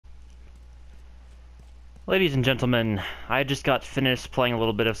Ladies and gentlemen, I just got finished playing a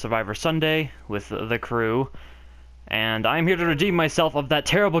little bit of Survivor Sunday with the crew, and I'm here to redeem myself of that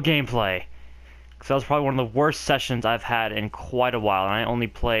terrible gameplay. Because that was probably one of the worst sessions I've had in quite a while, and I only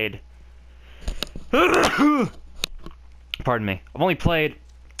played... Pardon me. I've only played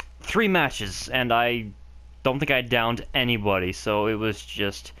 3 matches, and I don't think I downed anybody, so it was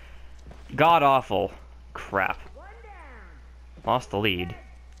just god-awful crap. Lost the lead.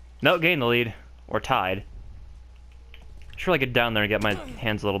 No, gained the lead. Or tied. Should really get down there and get my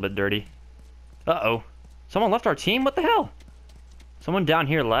hands a little bit dirty. Uh-oh. Someone left our team? What the hell? Someone down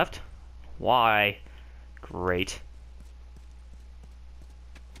here left? Why? Great.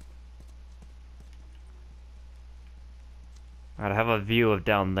 Alright, I have a view of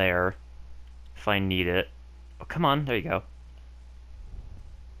down there. If I need it. Oh, come on. There you go.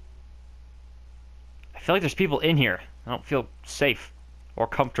 I feel like there's people in here. I don't feel safe or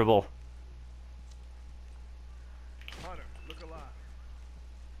comfortable.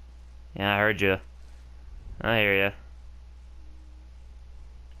 Yeah, I heard you. I hear you.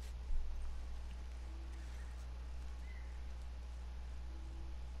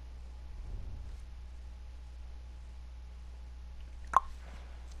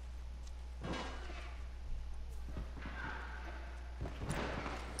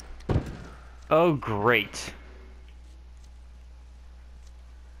 Oh, great.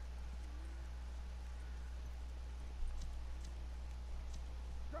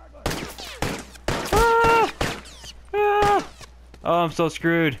 Oh, I'm so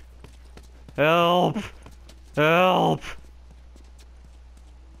screwed. Help! Help!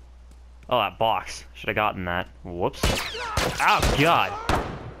 Oh, that box. Should have gotten that. Whoops. Oh, God!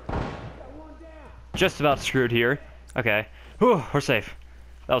 Just about screwed here. Okay. Whew, we're safe.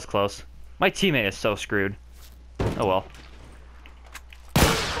 That was close. My teammate is so screwed. Oh well.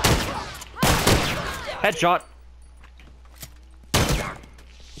 Headshot!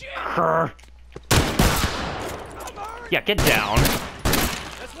 Grr. Yeah, get down.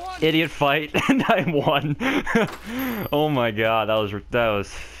 Idiot fight, and I won. Oh my god, that was.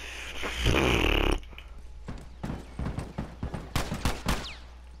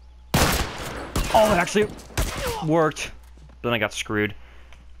 Oh, it actually worked. Then I got screwed.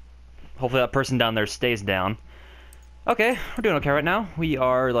 Hopefully that person down there stays down. Okay, we're doing okay right now. We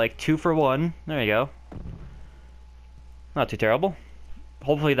are like 2 for 1. There you go. Not too terrible.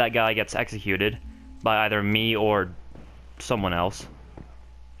 Hopefully that guy gets executed by either me or someone else.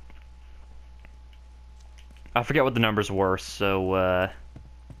 I forget what the numbers were, so,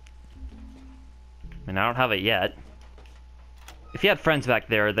 and I don't have it yet. If he had friends back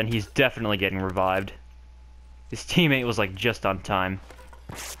there, then he's definitely getting revived. His teammate was, like, just on time.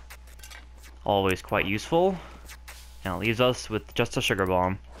 Always quite useful. And it leaves us with just a sugar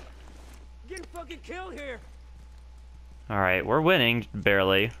bomb. Getting fucking killed here. Alright, we're winning,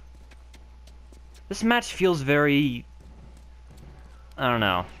 barely. This match feels very... I don't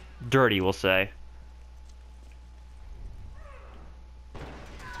know. Dirty, we'll say.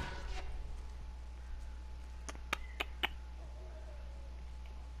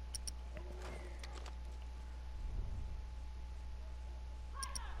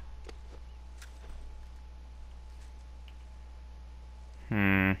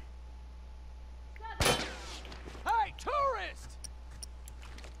 Hey, tourist!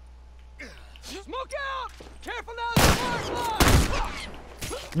 Smoke out! Careful now,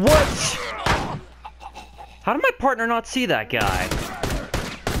 What? How did my partner not see that guy?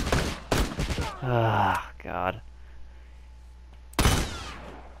 Ah, God.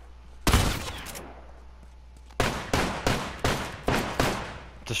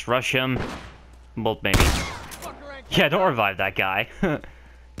 Just rush him. Well, maybe. Yeah, don't revive that guy.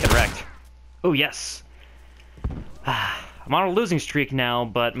 Get wrecked. Oh, yes. I'm on a losing streak now,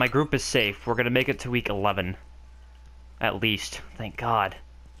 but my group is safe. We're gonna make it to week 11. At least. Thank God.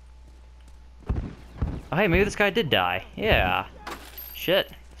 Oh, hey, maybe this guy did die. Yeah.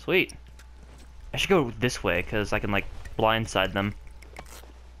 Shit. Sweet. I should go this way, because I can, like, blindside them.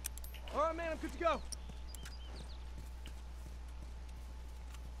 Alright, man, I'm good to go.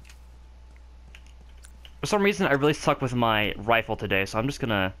 For some reason, I really suck with my rifle today, so I'm just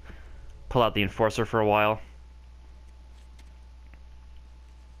gonna pull out the Enforcer for a while.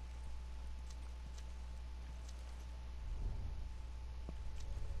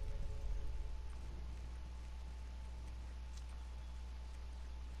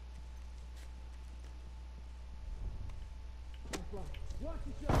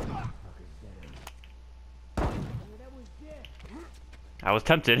 I was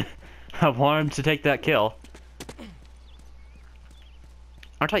tempted. I wanted to take that kill.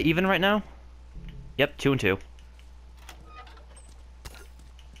 Aren't I even right now? Yep, 2 and 2.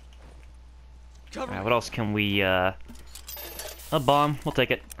 Cover Alright, me. what else can we, a bomb. We'll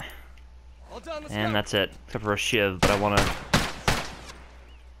take it. All done, let's And go. that's it. Except for a shiv, but I want to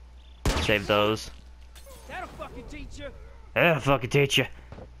save those. That'll fucking teach you. Yeah, fucking teach you.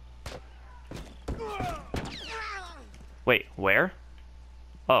 Wait, where?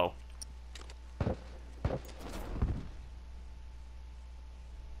 Oh.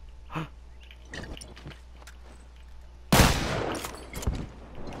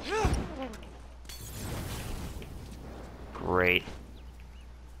 Great.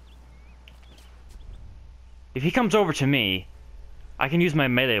 If he comes over to me, I can use my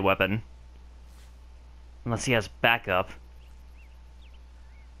melee weapon. Unless he has backup.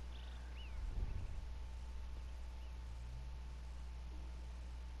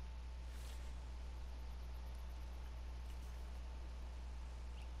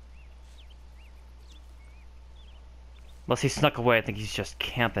 Unless he snuck away, I think he's just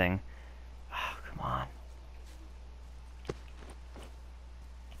camping. Oh, come on.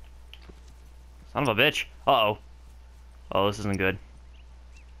 Son of a bitch. Uh-oh. Oh, this isn't good.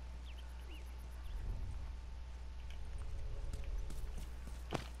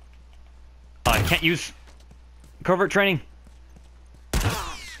 Oh, I can't use covert training.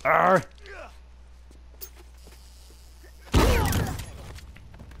 Arr.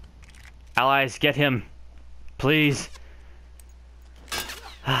 Allies, get him. Please.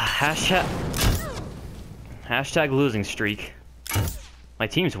 Hashtag losing streak. My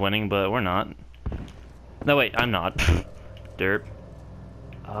team's winning, but we're not. No, wait, I'm not. Derp.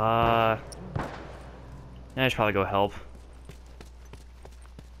 I should probably go help.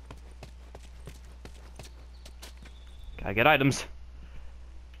 Gotta get items.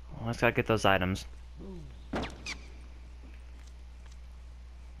 Well, let's gotta get those items.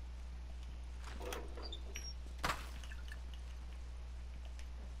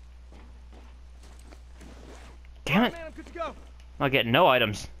 Damn it! Man, I'm good to go. I'll get no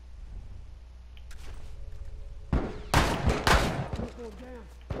items.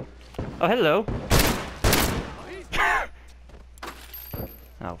 Oh, hello.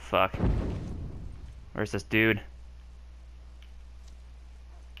 Oh, fuck. Where's this dude?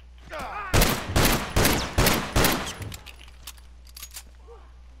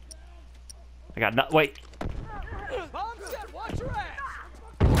 I got no- wait. Bomb set, watch your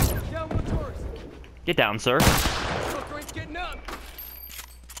ass. Down with the tourists. Get down, sir. Fucker ain't getting up.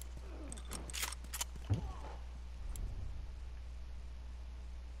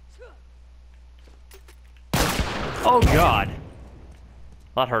 Oh, God.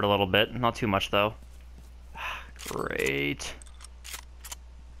 That hurt a little bit. Not too much, though. Great.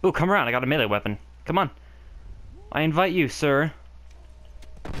 Ooh, come around. I got a melee weapon. Come on. I invite you, sir.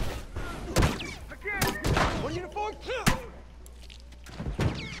 One uniform.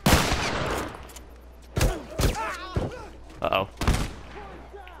 Uh-oh.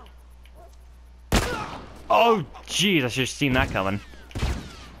 Oh, jeez. I should have seen that coming.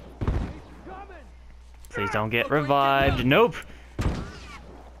 Please don't get revived. Nope.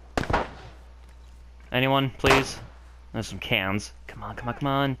 Anyone, please? There's some cans. Come on, come on, come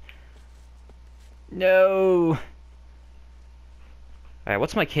on. No. Alright,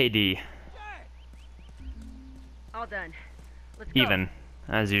 what's my KD? All done. Let's go. Even,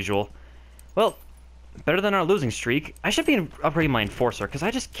 as usual. Well, better than our losing streak. I should be upgrading my Enforcer, because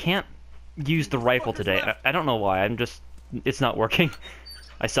I just can't use the rifle today. I don't know why. I'm just... It's not working.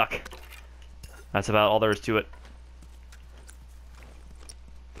 I suck. That's about all there is to it.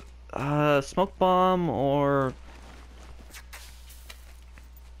 Smoke bomb or...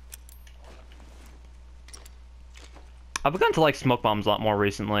 I've begun to like smoke bombs a lot more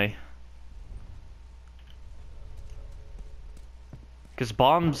recently. Because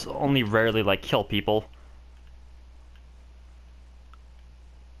bombs only rarely, like, kill people.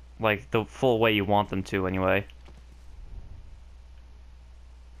 Like, the full way you want them to, anyway.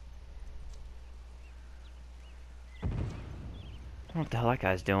 I don't know what the hell that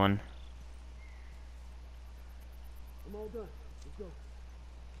guy's doing. I'm all done. Let's go.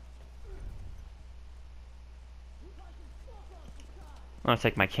 I'm gonna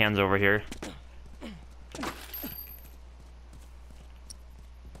take my cans over here.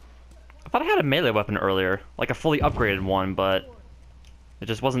 I thought I had a melee weapon earlier, like a fully upgraded one, but it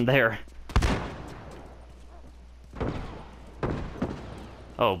just wasn't there.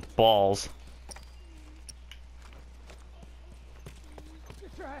 Oh, balls.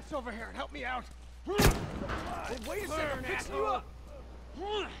 Get your ass over here and help me out. Hey, wait a second, I'm fixing you up.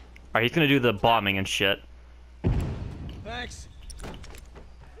 Alright, he's gonna do the bombing and shit. Thanks.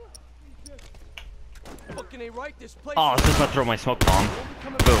 looking ain't right. This place. Oh, I was just about to throw my smoke bomb.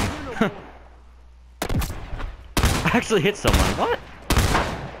 Boom. I actually hit someone. What?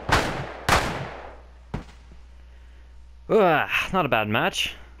 Ugh, not a bad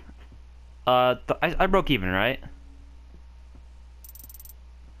match. I broke even, right?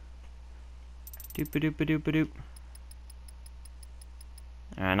 Doop-a-doop-a-doop-a-doop.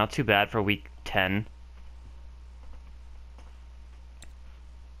 Alright, not too bad for week 10.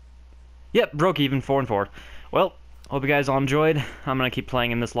 Yep, broke even, 4 and 4. Well, hope you guys all enjoyed. I'm gonna keep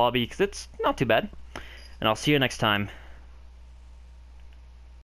playing in this lobby because it's not too bad. And I'll see you next time.